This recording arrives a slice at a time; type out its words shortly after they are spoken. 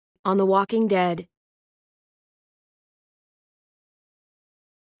on The Walking Dead.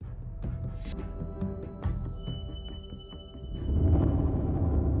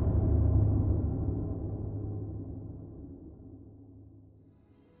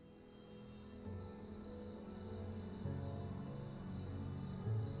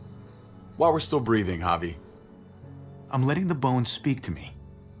 While we're still breathing, Javi. I'm letting the bones speak to me.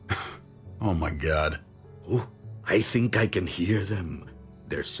 Oh my God. Oh, I think I can hear them.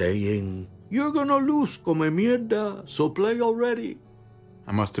 They're saying, "You're gonna lose, come mierda, so play already."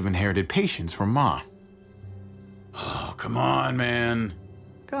 I must have inherited patience from Ma. Oh, come on, man.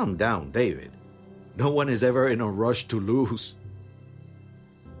 Calm down, David. No one is ever in a rush to lose.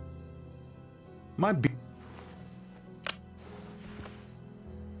 My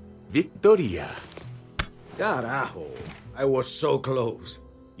Victoria. Carajo, I was so close.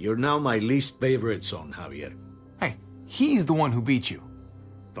 You're now my least favorite son, Javier. Hey, he's the one who beat you.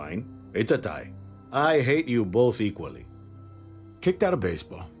 Fine, it's a tie. I hate you both equally. Kicked out of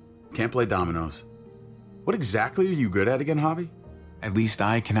baseball. Can't play dominoes. What exactly are you good at again, Javi? At least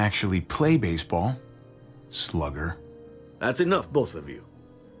I can actually play baseball. Slugger. That's enough, both of you.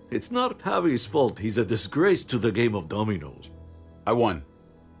 It's not Javi's fault he's a disgrace to the game of dominoes. I won.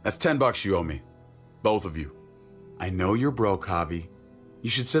 That's $10 you owe me. Both of you. I know you're broke, Javi. You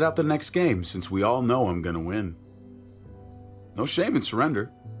should sit out the next game since we all know I'm gonna win. No shame in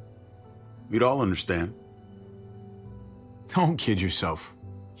surrender. We'd all understand. Don't kid yourself.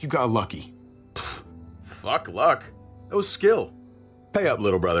 You got lucky. Fuck luck. That was skill. Pay up,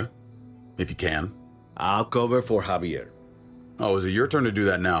 little brother. If you can. I'll cover for Javier. Oh, is it your turn to do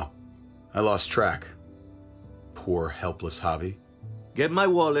that now? I lost track. Poor, helpless Javi. Get my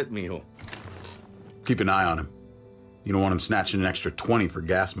wallet, mijo. Keep an eye on him. You don't want him snatching an extra 20 for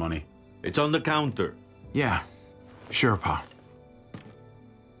gas money. It's on the counter. Yeah, sure, Pa.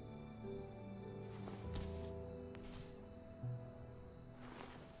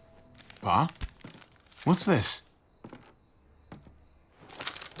 Pa? What's this?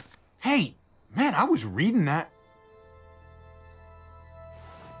 Hey, man, I was reading that.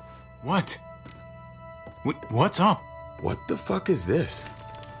 What? What's up? What the fuck is this?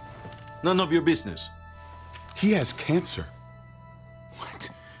 None of your business. He has cancer. What?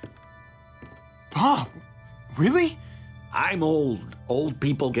 Pa, really? I'm old. Old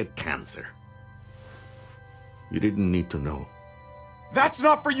people get cancer. You didn't need to know. That's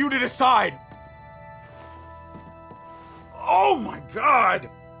not for you to decide! Oh my God!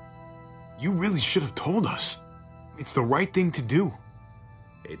 You really should have told us. It's the right thing to do.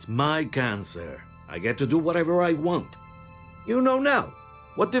 It's my cancer. I get to do whatever I want. You know now.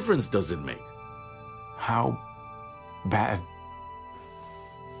 What difference does it make? How bad?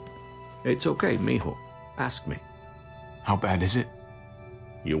 It's okay, mijo. Ask me. How bad is it?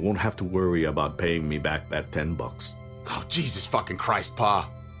 You won't have to worry about paying me back that $10. Oh, Jesus fucking Christ, Pa.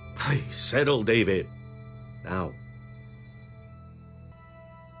 Hey, settle, David. Now.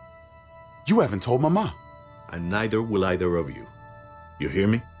 You haven't told Mama. And neither will either of you. You hear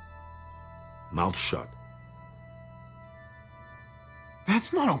me? Mouth shut.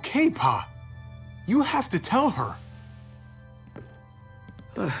 That's not okay, Pa. You have to tell her.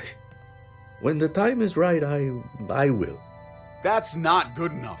 When the time is right, I will. That's not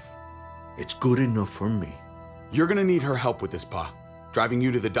good enough. It's good enough for me. You're gonna need her help with this, Pa. Driving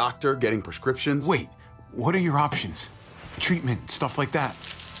you to the doctor, getting prescriptions. Wait, what are your options? Treatment, stuff like that.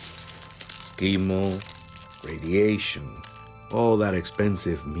 Chemo, radiation, all that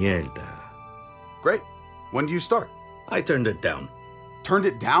expensive mierda. Great. When do you start? I turned it down. Turned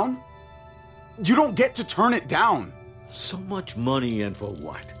it down? You don't get to turn it down. So much money, and for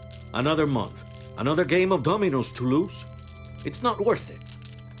what? Another month. Another game of dominoes to lose? It's not worth it.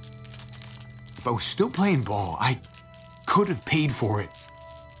 If I was still playing ball, I could have paid for it.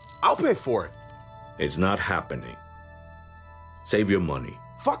 I'll pay for it. It's not happening. Save your money.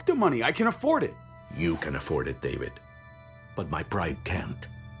 Fuck the money. I can afford it. You can afford it, David. But my pride can't.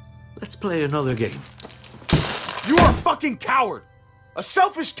 Let's play another game. You are a fucking coward. A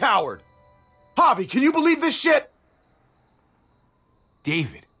selfish coward. Javi, can you believe this shit?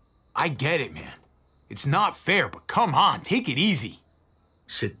 David, I get it, man. It's not fair, but come on, take it easy.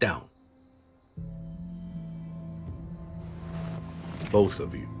 Sit down. Both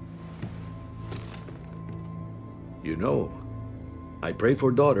of you. You know, I pray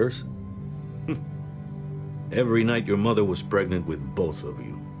for daughters. Every night your mother was pregnant with both of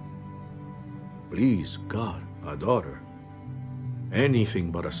you. Please, God, a daughter. Anything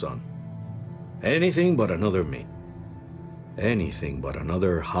but a son. Anything but another me. Anything but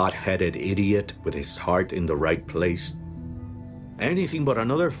another hot-headed idiot with his heart in the right place. Anything but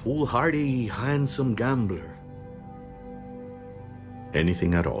another foolhardy, handsome gambler.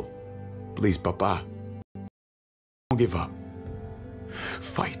 Anything at all. Please, Papa. Don't give up.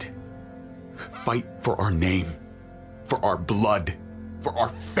 Fight. Fight for our name, for our blood, for our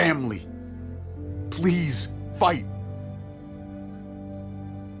family. Please, fight.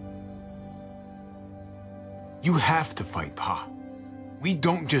 You have to fight, Pa. We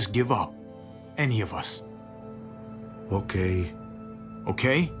don't just give up. Any of us. Okay.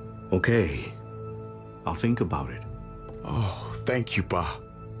 Okay? Okay. I'll think about it. Oh, thank you, Pa.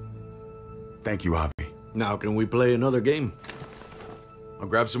 Thank you, Javi. Now, can we play another game? I'll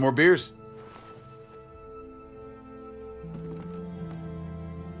grab some more beers.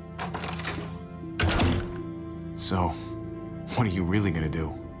 So, what are you really gonna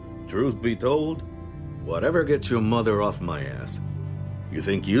do? Truth be told, whatever gets your mother off my ass. You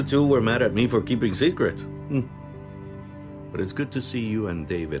think you two were mad at me for keeping secrets? But it's good to see you and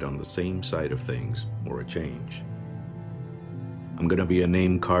David on the same side of things, for a change. I'm gonna be a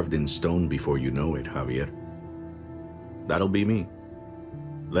name carved in stone before you know it, Javier. That'll be me.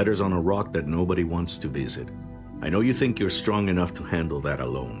 Letters on a rock that nobody wants to visit. I know you think you're strong enough to handle that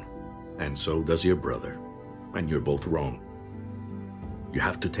alone. And so does your brother. And you're both wrong. You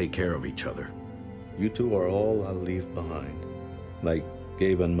have to take care of each other. You two are all I'll leave behind. Like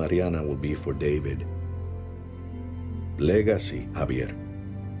Gabe and Mariana will be for David. Legacy, Javier.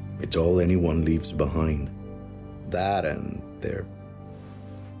 It's all anyone leaves behind. That and their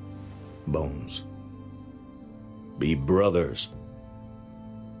bones. Be brothers.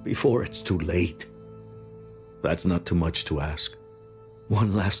 Before it's too late. That's not too much to ask.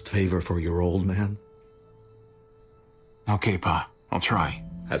 One last favor for your old man. Okay, Pa. I'll try.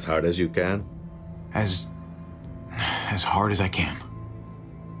 As hard as you can. As hard as I can.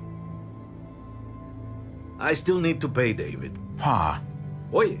 I still need to pay David. Pa.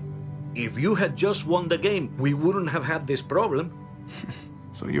 Oye, if you had just won the game, we wouldn't have had this problem.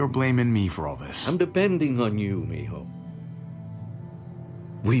 So you're blaming me for all this? I'm depending on you, mijo.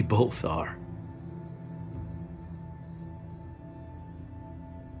 We both are.